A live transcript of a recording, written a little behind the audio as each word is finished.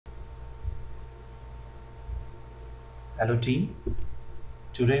Hello team,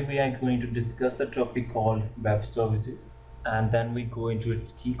 today we are going to discuss the topic called web services, and then we go into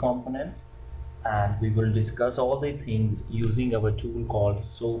its key components, and we will discuss all the things using our tool called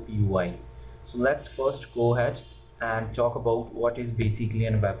SOAP UI. So let's first go ahead and talk about what is basically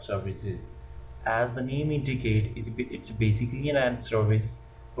a web services. As the name indicates, it's basically an ad service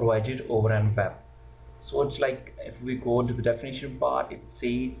provided over an web. So it's like, if we go to the definition part, it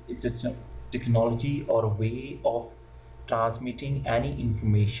says it's a technology or a way of transmitting any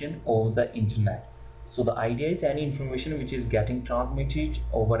information over the internet. So the idea is any information which is getting transmitted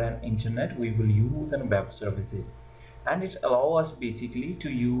over an internet, we will use an web services, and it allows us basically to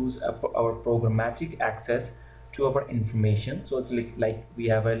use our programmatic access to our information. So it's like we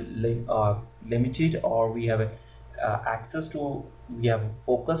have a limited, or we have a we have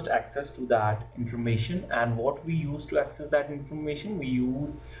focused access to that information. And what we use to access that information, we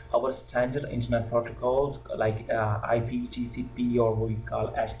use our standard internet protocols like IP, TCP, or what we call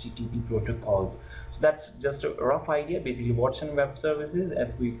HTTP protocols. So that's just a rough idea. Basically, what's in web services?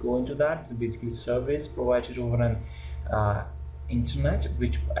 If we go into that, it's basically service provided over an internet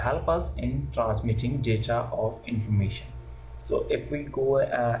which help us in transmitting data or information. So if we go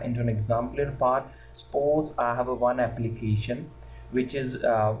into an exemplar part, suppose I have one application which is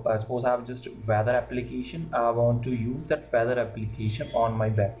suppose I have just weather application. I want to use that weather application on my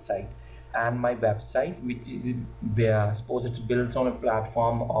website, and my website, which is suppose it's built on a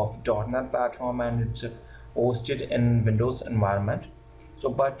platform of .NET platform, and it's hosted in Windows environment. So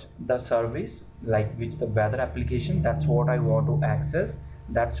but the service, like which the weather application, that's what I want to access,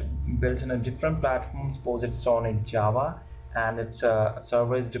 that's built in a different platform. Suppose it's on a Java, and its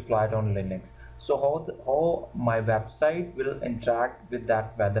server is deployed on Linux. So how my website will interact with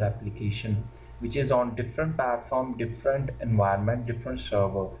that weather application, which is on different platform, different environment, different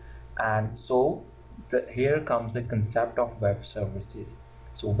server. And so here comes the concept of web services.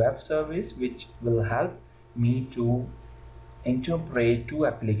 So web service which will help me to interpret two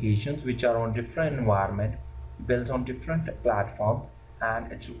applications which are on different environment, built on different platform,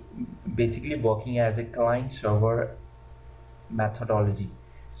 and it's basically working as a client server methodology.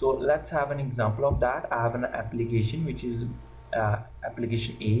 So let's have an example of that. I have an application which is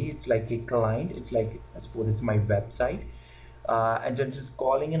application A. It's like a client. It's like, I suppose it's my website, and then just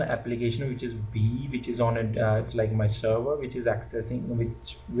calling an application which is B, which is on a it's like my server, which is accessing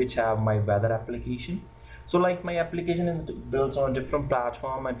which have my weather application. So like my application is built on a different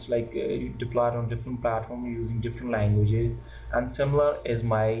platform. It's like deployed on different platform using different languages, and similar is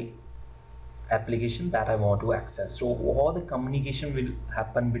my application that I want to access. So all the communication will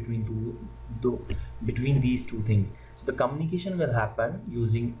happen between these two things. So the communication will happen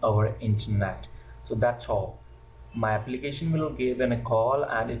using our internet. So that's all. My application will give a call,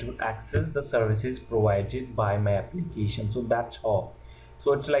 and it will access the services provided by my application. So that's all.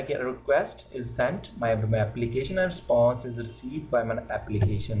 So it's like a request is sent by my application, and response is received by my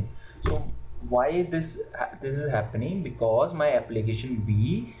application. So why this is happening? Because my application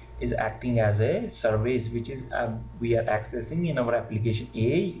B is acting as a service which is we are accessing in our application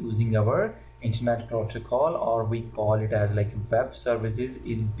A using our internet protocol, or we call it as like web services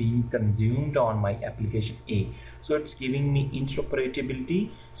is being consumed on my application A. So it's giving me interoperability.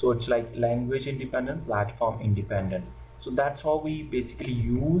 So it's like language independent, platform independent. So that's how we basically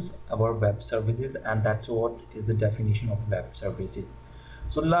use our web services, and that's what is the definition of web services.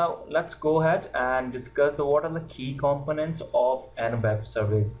 So now let's go ahead and discuss what are the key components of a web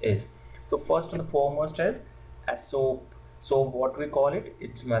service is. So first and foremost is a SOAP. So what we call it,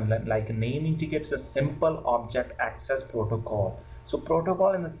 it's like a name indicates, a simple object access protocol. So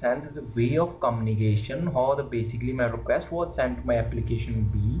protocol in the sense is a way of communication, how the basically my request was sent to my application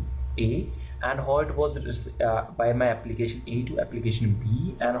B A, and how it was by my application A to application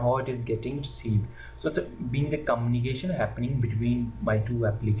B, and how it is getting received. So it's being the communication happening between my two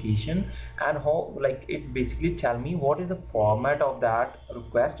application, and how like it basically tell me what is the format of that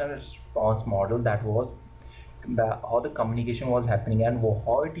request and response model, that was how the communication was happening, and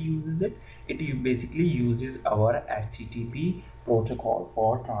how it uses it. It basically uses our HTTP protocol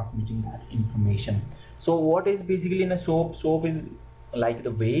for transmitting that information. So what is basically in a SOAP? SOAP is like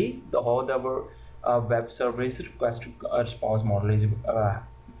the way how our web service request response model is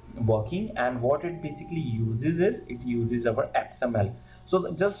working, and what it basically uses is it uses our XML.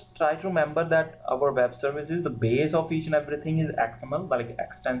 So just try to remember that our web services, the base of each and everything is XML, like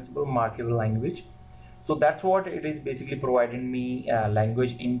extensible markable language. So that's what it is basically providing me.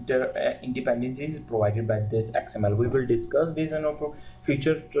 Language independency is provided by this XML. We will discuss this in our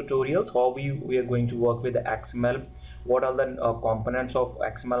future tutorials, how we are going to work with the XML what are the components of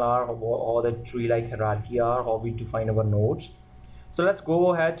XML are, how the tree like hierarchy are, how we define our nodes. So let's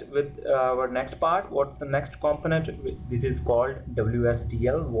go ahead with our next part. What's the next component? This is called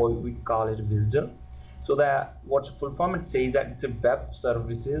WSDL, we call it WSDL. So what's full form? It says that it's a web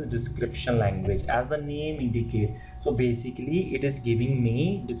services description language, as the name indicates. So basically it is giving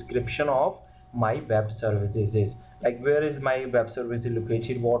me description of my web services, is like where is my web service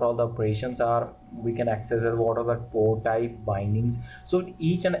located, what all the operations are, we can access it, what are the port type, bindings. So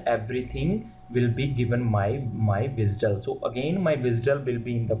each and everything will be given my WSDL. So again, my WSDL will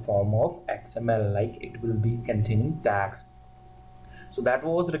be in the form of XML, like it will be containing tags. So that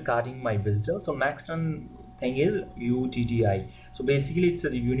was regarding my WSDL. So next one thing is UDDI. So basically it's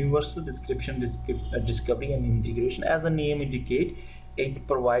a universal description, discovery and integration. As the name indicate, it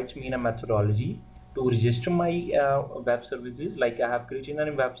provides me a methodology to register my web services. Like I have created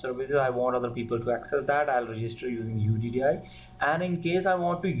any web services, I want other people to access that, I'll register using UDDI. And in case I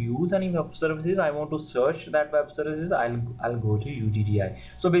want to use any web services, I want to search that web services, I'll go to UDDI.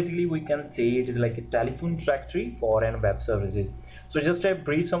 So basically we can say it is like a telephone directory for an web services. So just a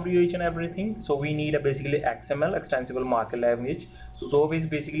brief summary of each and everything. So we need a basically XML, extensible markup language. So is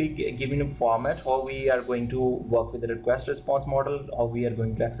basically giving a format how we are going to work with the request response model, how we are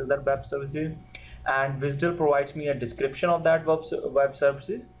going to access that web services. And WSDL provides me a description of that web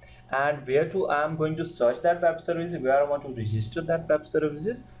services, and where to I'm going to search that web service, where I want to register that web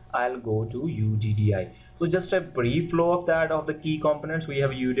services, I'll go to UDDI. So just a brief flow of that, of the key components. We have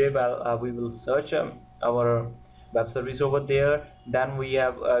UDDI, we will search our web service over there. Then we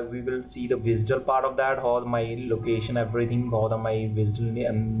have we will see the WSDL part of that, how my location, everything, how my WSDL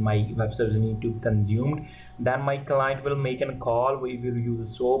and my web service need to consumed. Then my client will make a call, we will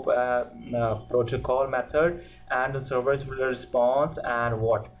use a SOAP protocol method, and the servers will respond, and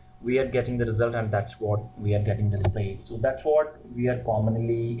what we are getting the result, and that's what we are getting displayed. So that's what we are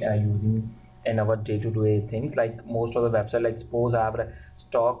commonly using in our day-to-day things. Like most of the website, like suppose I have a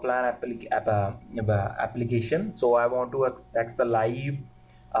stock plan application, so I want to access the live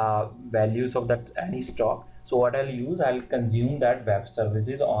values of that any stock. So what I'll use, I'll consume that web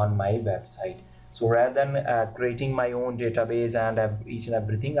services on my website. So rather than creating my own database and each and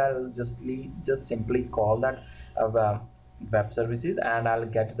everything, I'll just simply call that web services, and I'll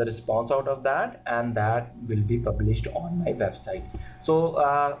get the response out of that, and that will be published on my website.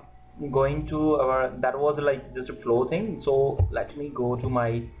 So going to our, that was like just a flow thing. So let me go to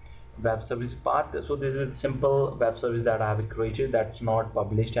my web service part. So this is a simple web service that I have created, that's not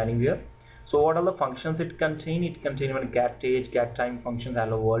published anywhere. So what are the functions it contain? It contains one get age, get time functions,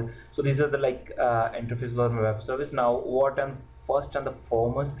 hello world. So these are the like interface of my web service. Now what first and the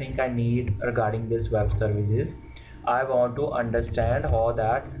foremost thing I need regarding this web service is, I want to understand how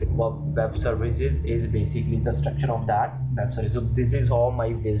that web services is basically the structure of that web service. So this is how my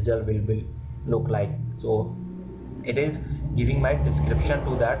WSDL will look like. So it is giving my description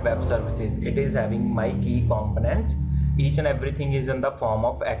to that web services. It is having my key components. Each and everything is in the form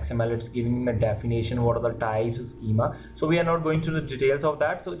of XML. It's giving me a definition, what are the types, schema. So we are not going to the details of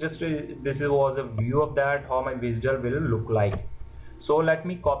that. So just this was a view of that, how my WSDL will look like. So let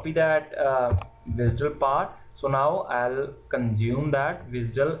me copy that WSDL part. So now I'll consume that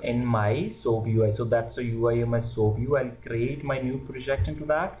WSDL in my SOAP UI. So that's a UI of my SOAP UI. I'll create my new project into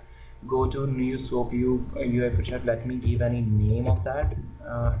that. Go to new SOAP UI project. Let me give any name of that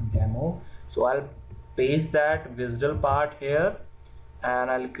demo. So I'll paste that WSDL part here, and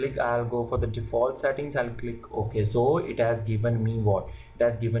I'll go for the default settings. I'll click OK. So it has given me what? It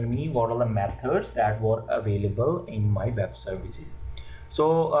has given me what are the methods that were available in my web services.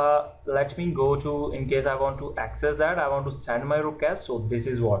 So let me go to, in case I want to access that, I want to send my request. So this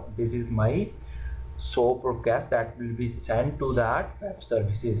is what? This is my SOAP request that will be sent to that web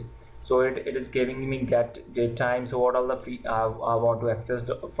services. So it is giving me get date time. So what are the I want to access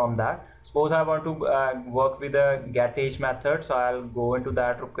from that. Suppose I want to work with a get age method. So I'll go into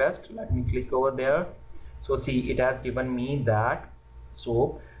that request. Let me click over there. So see, it has given me that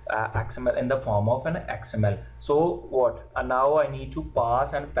SOAP XML in the form of an XML. So what now I need to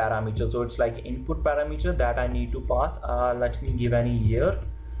pass an parameter. So it's like input parameter that I need to pass. Let me give any year.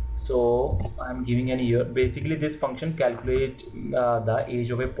 So I'm giving any year. Basically this function calculate the age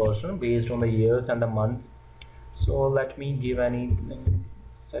of a person based on the years and the months. So let me give any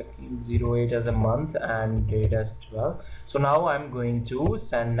 08 as a month and date as 12. So now I'm going to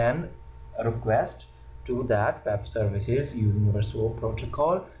send an request to that web services using our SOAP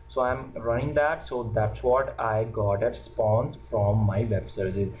protocol. So I'm running that. So that's what I got a response from my web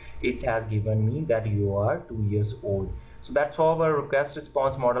services. It has given me that you are 2 years old. So that's how our request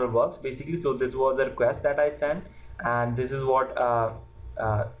response model works basically. So this was the request that I sent, and this is what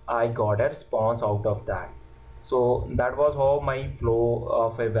I got a response out of that. So that was how my flow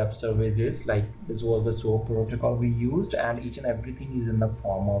of a web service is. Like, this was the SOAP protocol we used, and each and everything is in the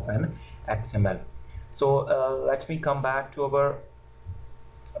form of an XML. So let me come back to our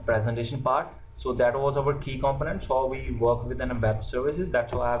presentation part. So that was our key components, how we work within a web services.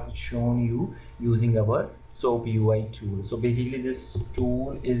 That's what I have shown you using our SOAP UI tool. So basically this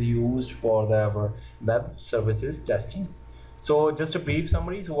tool is used for our web services testing. So just a brief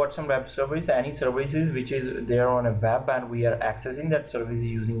summary. So what's some web service? Any services which is there on a web and we are accessing that service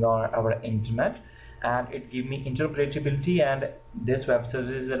using our internet, and it give me interoperability, and this web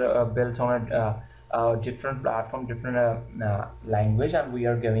service is built on a different platform, different language, and we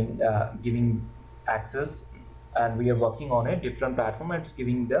are giving access, and we are working on a different platform, and it's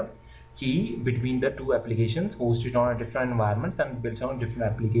giving the key between the two applications hosted on a different environments and built on a different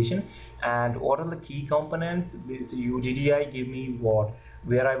application. And what are the key components? This UDDI give me what,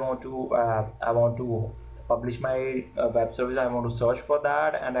 where I want to publish my web service, I want to search for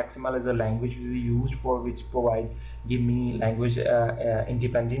that, and XML is a language used for which provide give me language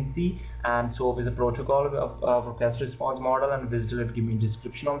independency, and SOAP is a protocol of request response model, and WSDL give me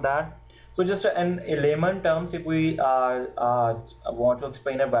description of that. So just in layman terms, if we want to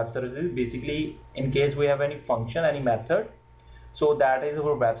explain a web services, basically in case we have any function, any method, so that is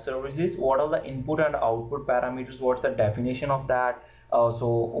our web services. What are the input and output parameters? What's the definition of that? So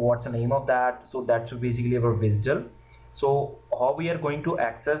what's the name of that? So that's basically our WSDL. So how we are going to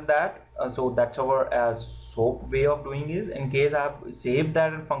access that? So that's our SOAP way of doing is, in case I have saved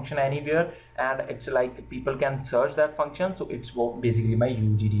that function anywhere and it's like people can search that function, so it's basically my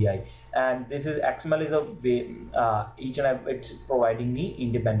UDDI. And this is XML is a way each and every, it's providing me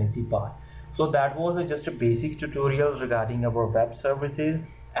independency part. So that was just a basic tutorial regarding our web services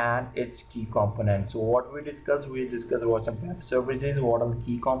and its key components. So what we discussed about some web services, what are the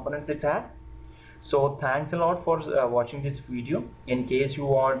key components it has. So thanks a lot for watching this video. In case you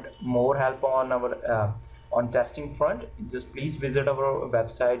want more help on our on testing front, just please visit our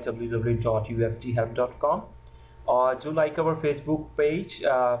website www.ufthelp.com, or do like our Facebook page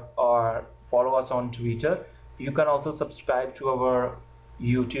or follow us on Twitter. You can also subscribe to our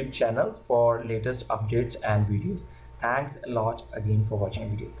YouTube channel for latest updates and videos. Thanks a lot again for watching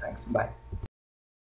the video. Thanks. Bye.